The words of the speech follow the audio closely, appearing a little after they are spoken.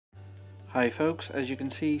Hi folks, as you can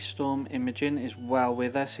see, Storm Imogen is well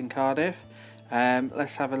with us in Cardiff.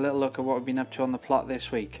 Let's have a little look at what we've been up to on the plot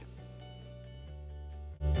this week.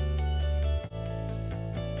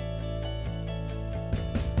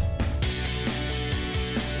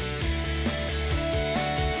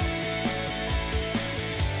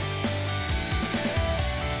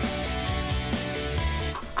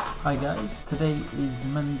 Hi guys, today is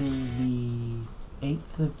Monday the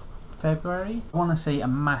 8th of February. I want to say a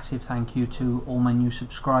massive thank you to all my new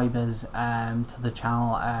subscribers to the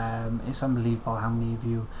channel. It's unbelievable how many of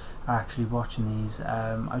you are actually watching these.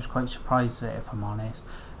 I was quite surprised at it, if I'm honest,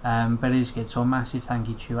 but it is good. So a massive thank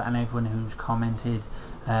you to you and everyone who's commented.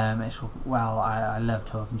 I love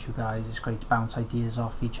talking to you guys. It's great to bounce ideas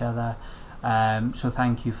off each other, so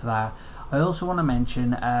thank you for that. I also want to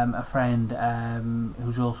mention a friend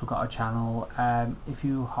who's also got a channel. If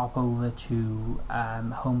you hop over to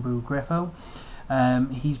Homebrew Griffo,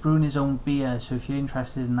 he's brewing his own beer, so if you're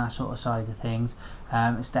interested in that sort of side of things,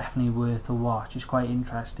 it's definitely worth a watch. It's quite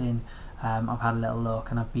interesting. I've had a little look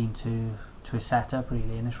and I've been to his setup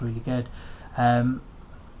really, and it's really good.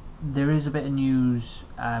 There is a bit of news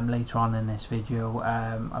later on in this video.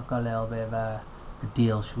 I've got a little bit of a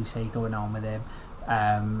deal, should we say, going on with him.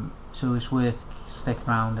 So it's worth sticking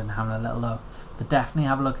around and having a little look, but definitely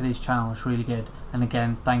have a look at his channel. It's really good, and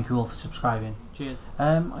again, thank you all for subscribing. Cheers.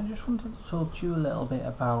 I just wanted to talk to you a little bit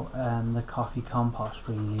about the coffee compost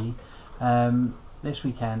really. This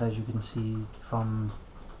weekend, as you can see from,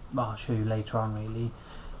 well, I'll show you later on really,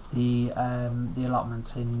 the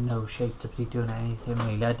allotment's in no shape to be doing anything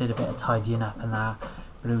really. I did a bit of tidying up and that,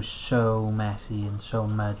 but it was so messy and so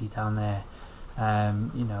muddy down there.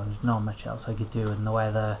 You know, there's not much else I could do, and the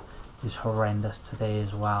weather is horrendous today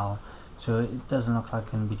as well, so it doesn't look like I'm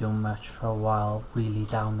going to be doing much for a while really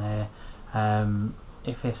down there.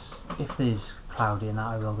 If there's cloudy and that,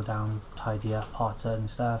 I will go down, tidy up, potter and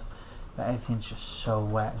stuff, but everything's just so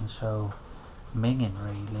wet and so minging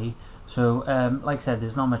really. So like I said,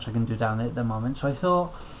 there's not much I can do down there at the moment, so I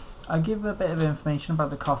thought I'd give a bit of information about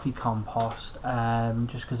the coffee compost,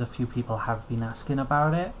 just because a few people have been asking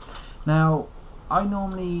about it. Now, I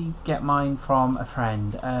normally get mine from a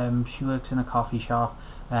friend. She works in a coffee shop,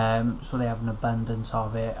 so they have an abundance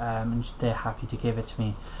of it, and they're happy to give it to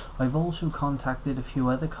me. I've also contacted a few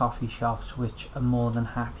other coffee shops which are more than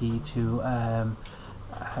happy to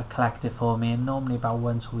collect it for me, and normally about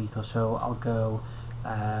once a week or so I'll go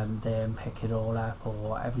there and pick it all up,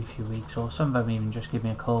 or every few weeks, or some of them even just give me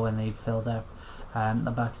a call when they've filled up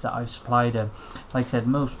the buckets that I've supplied them. Like I said,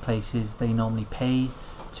 most places they normally pay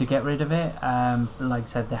to get rid of it, but like I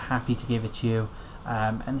said, they're happy to give it to you,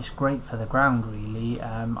 and it's great for the ground really.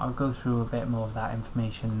 I'll go through a bit more of that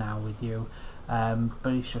information now with you,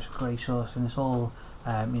 but it's just a great source, and it's all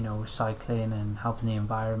you know, recycling and helping the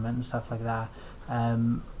environment and stuff like that.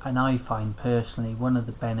 And I find personally one of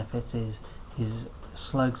the benefits is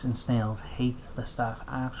slugs and snails hate the stuff,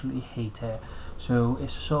 absolutely hate it, so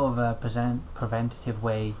it's sort of a preventative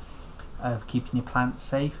way of keeping your plants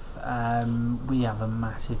safe. We have a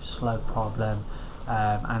massive slug problem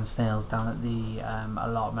and snails down at the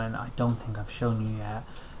allotment. I don't think I've shown you yet,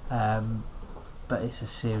 but it's a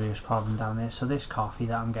serious problem down there. So this coffee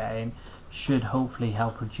that I'm getting should hopefully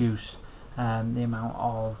help reduce the amount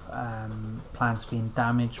of plants being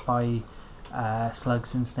damaged by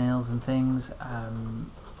slugs and snails and things.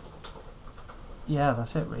 Yeah,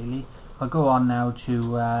 that's it really. I'll go on now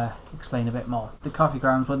to explain a bit more. The coffee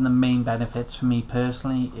grounds, one of the main benefits for me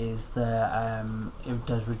personally is that it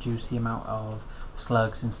does reduce the amount of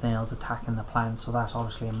slugs and snails attacking the plants, so that's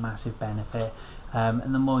obviously a massive benefit.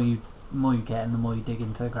 And the more you get and the more you dig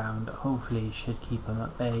into the ground, hopefully it should keep them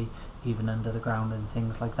at bay, even under the ground and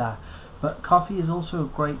things like that. But coffee is also a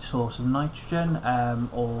great source of nitrogen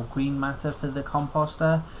or green matter for the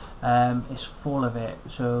composter. It's full of it,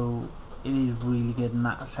 so it is really good in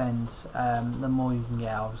that sense. The more you can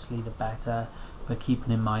get, obviously the better, but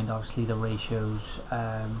keeping in mind obviously the ratios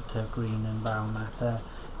to green and brown matter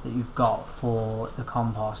that you've got for the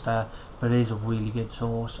composter, but it is a really good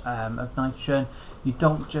source of nitrogen. You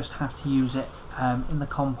don't just have to use it in the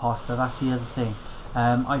composter, that's the other thing.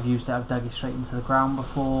 I've used it, I've dug it straight into the ground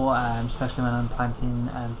before, especially when I'm planting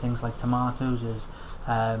things like tomatoes as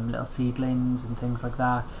little seedlings and things like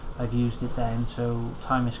that. I've used it then, so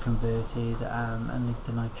time is converted and leaked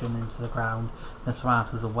the nitrogen into the ground. The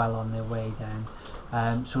tomatoes are well on their way then,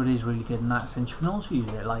 so it is really good in that sense. You can also use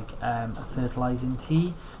it like a fertilising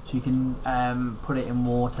tea, so you can put it in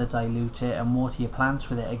water, dilute it and water your plants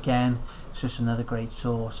with it. Again, it's just another great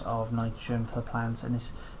source of nitrogen for the plants, and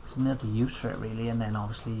it's another use for it really. And then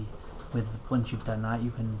obviously once you've done that,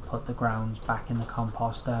 you can put the grounds back in the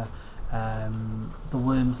composter The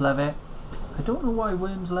worms love it. I don't know why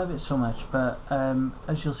worms love it so much, but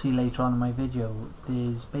as you'll see later on in my video,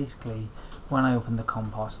 there's basically, when I opened the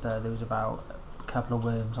composter, there was about a couple of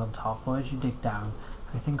worms on top, or as you dig down,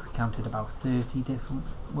 I think we counted about 30 different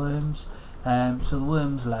worms. So the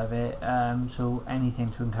worms love it, so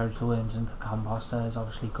anything to encourage the worms into the composter is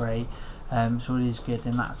obviously great, so it is good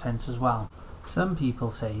in that sense as well. Some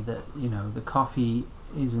people say that, you know, the coffee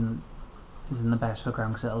isn't the best for the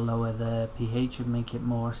ground because it'll lower the pH and make it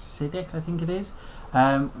more acidic, I think it is,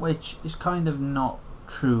 which is kind of not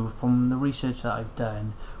true. From the research that I've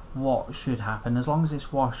done, what should happen, as long as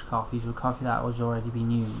it's washed coffee, so coffee that has already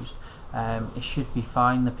been used, it should be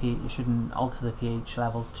fine. The pH, it shouldn't alter the pH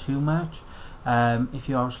level too much. If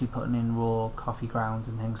you're obviously putting in raw coffee grounds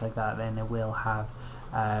and things like that, then it will have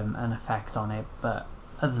an effect on it, but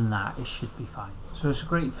other than that, it should be fine. So it's a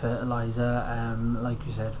great fertilizer, like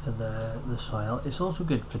you said, for the soil. It's also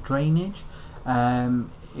good for drainage.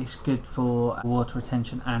 It's good for water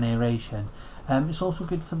retention and aeration. It's also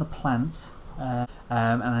good for the plants.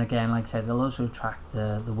 And again, like I said, it'll also attract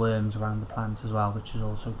the worms around the plants as well, which is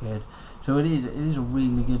also good. So it is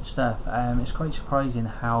really good stuff. It's quite surprising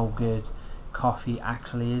how good coffee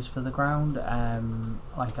actually is for the ground.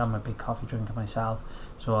 Like, I'm a big coffee drinker myself,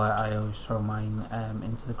 so I always throw mine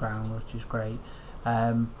into the ground, which is great.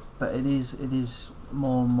 But it is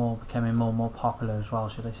more and more becoming more and more popular as well,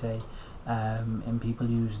 should I say, in people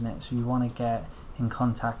using it. So you want to get in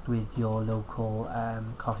contact with your local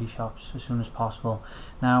coffee shops as soon as possible.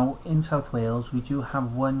 Now in South Wales we do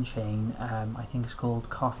have one chain, I think it's called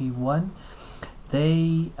Coffee One.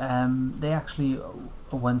 They actually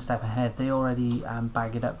are one step ahead. They already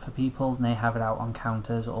bag it up for people, and they have it out on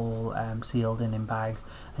counters, all sealed in bags,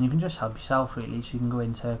 and you can just help yourself really. So you can go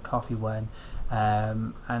into Coffee One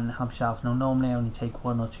and help yourself. Now normally I only take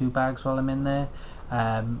 1 or 2 bags while I'm in there.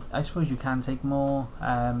 I suppose you can take more.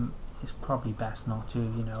 It's probably best not to,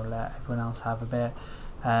 you know, let everyone else have a bit,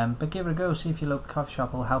 but give it a go. See if your local coffee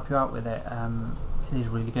shop will help you out with it. It is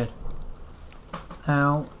really good.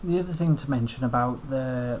 Now the other thing to mention about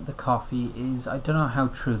the coffee is, I don't know how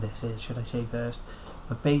true this is, should I say first,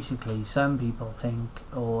 but basically some people think,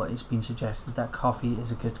 or it's been suggested, that coffee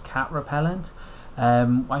is a good cat repellent.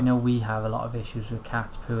 I know we have a lot of issues with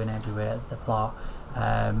cats pooing everywhere at the plot,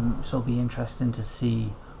 so it'll be interesting to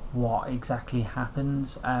see what exactly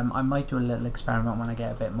happens. I might do a little experiment when I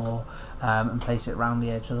get a bit more, and place it around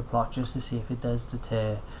the edge of the plot just to see if it does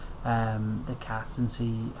deter the cats, and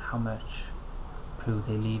see how much poo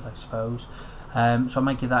they leave, I suppose. So I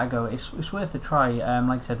might give that a go. It's worth a try.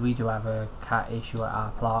 Like I said, we do have a cat issue at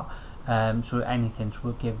our plot, so anything's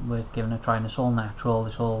worth giving a try, and it's all natural,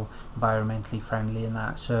 it's all environmentally friendly and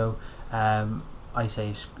that, so I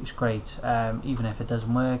say it's great. Even if it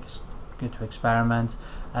doesn't work, it's good to experiment,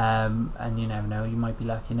 and you never know, you might be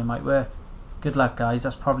lucky and it might work. Good luck, guys.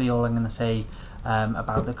 That's probably all I'm going to say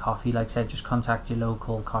about the coffee. Like I said, just contact your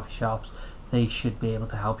local coffee shops. They should be able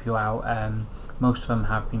to help you out. Most of them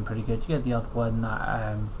have been pretty good. You get the odd one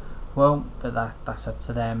that won't, but that's up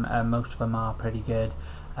to them. Most of them are pretty good,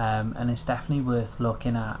 and it's definitely worth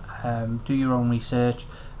looking at. Do your own research.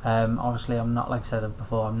 Obviously I'm not, like I said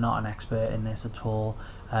before, I'm not an expert in this at all.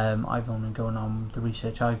 I've only gone on the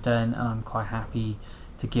research I've done, and I'm quite happy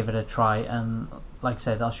to give it a try. And like I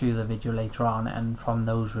said, I'll show you the video later on, and from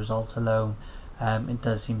those results alone, it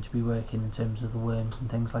does seem to be working in terms of the worms and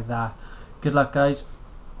things like that. Good luck, guys.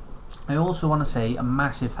 I also want to say a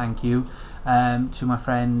massive thank you to my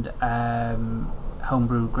friend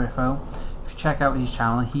Homebrew Griffo. If you check out his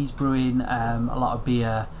channel, he's brewing a lot of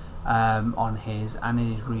beer on his, and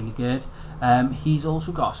it is really good. He's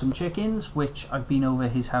also got some chickens, which I've been over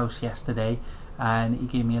his house yesterday, and he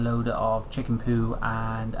gave me a load of chicken poo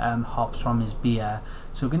and hops from his beer,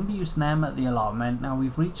 so we're going to be using them at the allotment. Now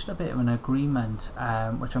we've reached a bit of an agreement,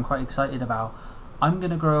 which I'm quite excited about. I'm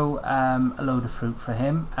going to grow a load of fruit for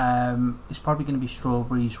him. It's probably going to be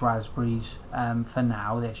strawberries, raspberries for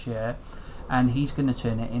now this year, and he's going to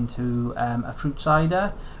turn it into a fruit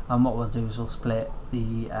cider, and what we'll do is we'll split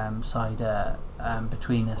the cider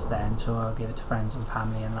between us then, so I'll give it to friends and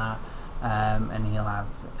family and that, and he'll have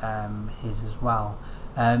his as well.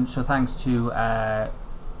 So thanks to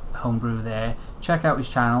Homebrew there. Check out his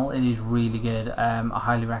channel, it is really good. I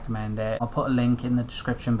highly recommend it. I'll put a link in the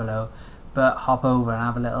description below, but hop over and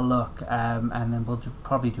have a little look, and then we'll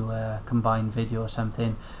probably do a combined video or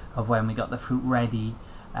something of when we got the fruit ready,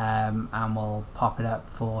 and we'll pop it up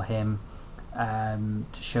for him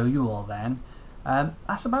to show you all then.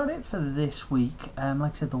 That's about it for this week.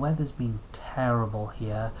 Like I said, the weather's been terrible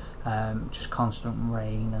here, just constant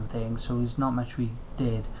rain and things, so there's not much we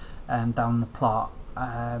did down the plot.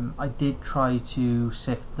 I did try to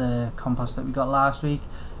sift the compost that we got last week,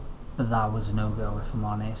 but that was a no-go if I'm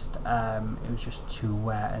honest. It was just too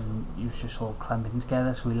wet and it was just all clumping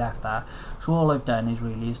together, so we left that. So all I've done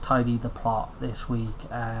is tidy the plot this week.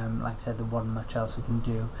 Like I said, there wasn't much else I can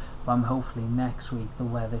do, but hopefully next week the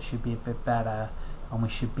weather should be a bit better and we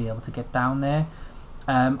should be able to get down there.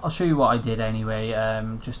 I'll show you what I did anyway,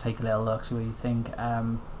 just take a little look, see what you think.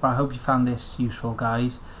 But I hope you found this useful,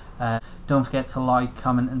 guys. Don't forget to like,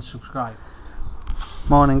 comment and subscribe.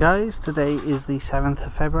 Morning guys, today is the 7th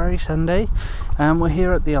of February, Sunday, and we're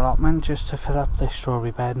here at the allotment just to fill up this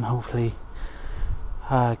strawberry bed and hopefully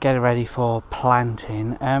get it ready for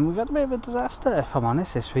planting. We've had a bit of a disaster, if I'm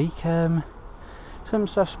honest, this week. Some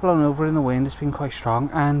stuff's blown over in the wind, it's been quite strong,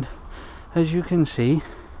 and as you can see,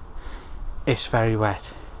 it's very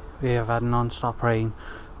wet. We have had non-stop rain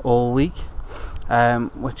all week,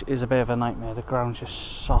 which is a bit of a nightmare. The ground's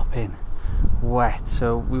just sopping wet,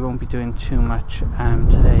 so we won't be doing too much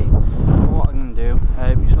today. But what I'm going to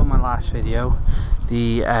do, you saw my last video,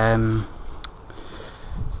 the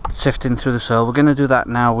sifting through the soil. We're going to do that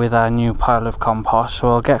now with our new pile of compost, so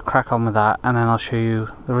I'll get crack on with that and then I'll show you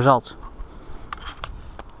the results.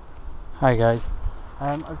 Hi guys,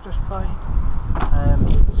 I've just tried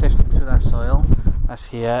sifting through that soil. That's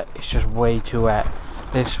here, it's just way too wet.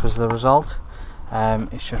 This was the result.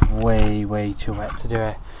 It's just way too wet to do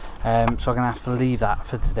it. So I'm going to have to leave that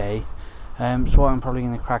for today. So what I'm probably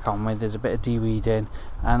going to crack on with is a bit of de-weeding,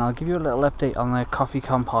 and I'll give you a little update on the coffee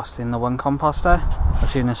compost in the one composter. I'll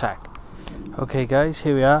see you in a sec. Okay guys,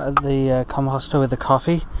 here we are at the composter with the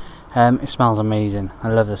coffee. It smells amazing. I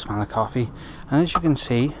love the smell of coffee, and as you can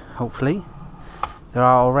see, hopefully, there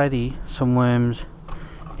are already some worms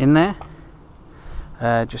in there,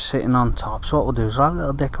 just sitting on top. So what we'll do is we'll have a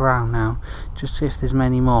little dick around now, just see if there's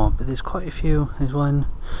many more. But there's quite a few. There's 1,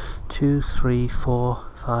 2, 3, 4,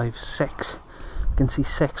 5, 6. I can see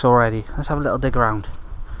 6 already. Let's have a little dig around.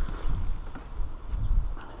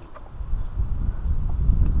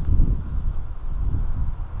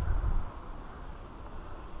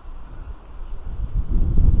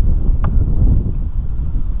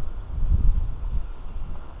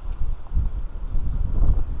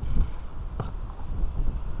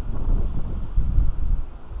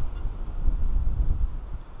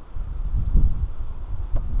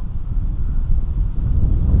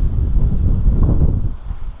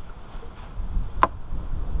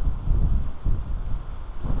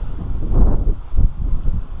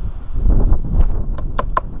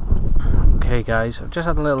 Okay guys, I've just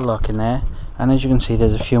had a little look in there, and as you can see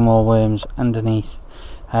there's a few more worms underneath.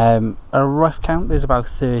 A rough count there's about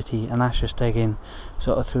 30, and that's just digging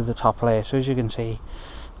sort of through the top layer. So as you can see,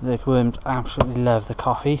 the worms absolutely love the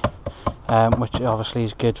coffee, which obviously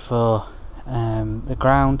is good for the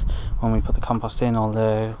ground when we put the compost in, or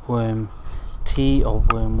the worm tea or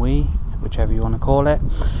worm wee, whichever you want to call it,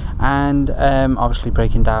 and obviously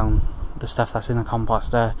breaking down the stuff that's in the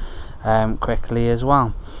composter quickly as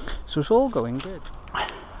well. So it's all going good.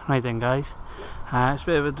 Right then guys, it's a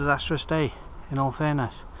bit of a disastrous day in all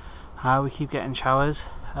fairness. We keep getting showers,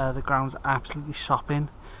 the ground's absolutely sopping.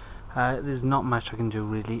 There's not much I can do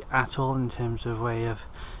really at all in terms of way of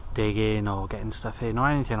digging or getting stuff in or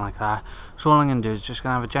anything like that. So all I'm going to do is just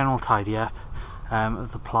going to have a general tidy up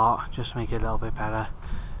of the plot, just to make it a little bit better,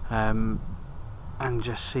 and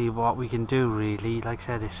just see what we can do really. Like I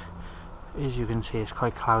said, it's, as you can see, it's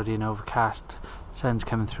quite cloudy and overcast. The sun's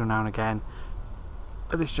coming through now and again,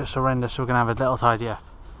 but it's just horrendous, so we're going to have a little tidy up.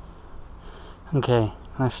 Okay,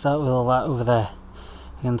 let's start with all that over there.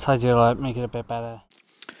 I'm going to tidy it all up, make it a bit better.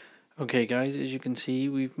 Okay guys, as you can see,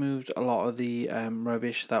 we've moved a lot of the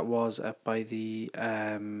rubbish that was up by the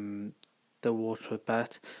water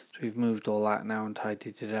butt. So we've moved all that now and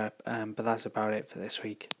tidied it up, but that's about it for this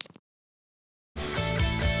week.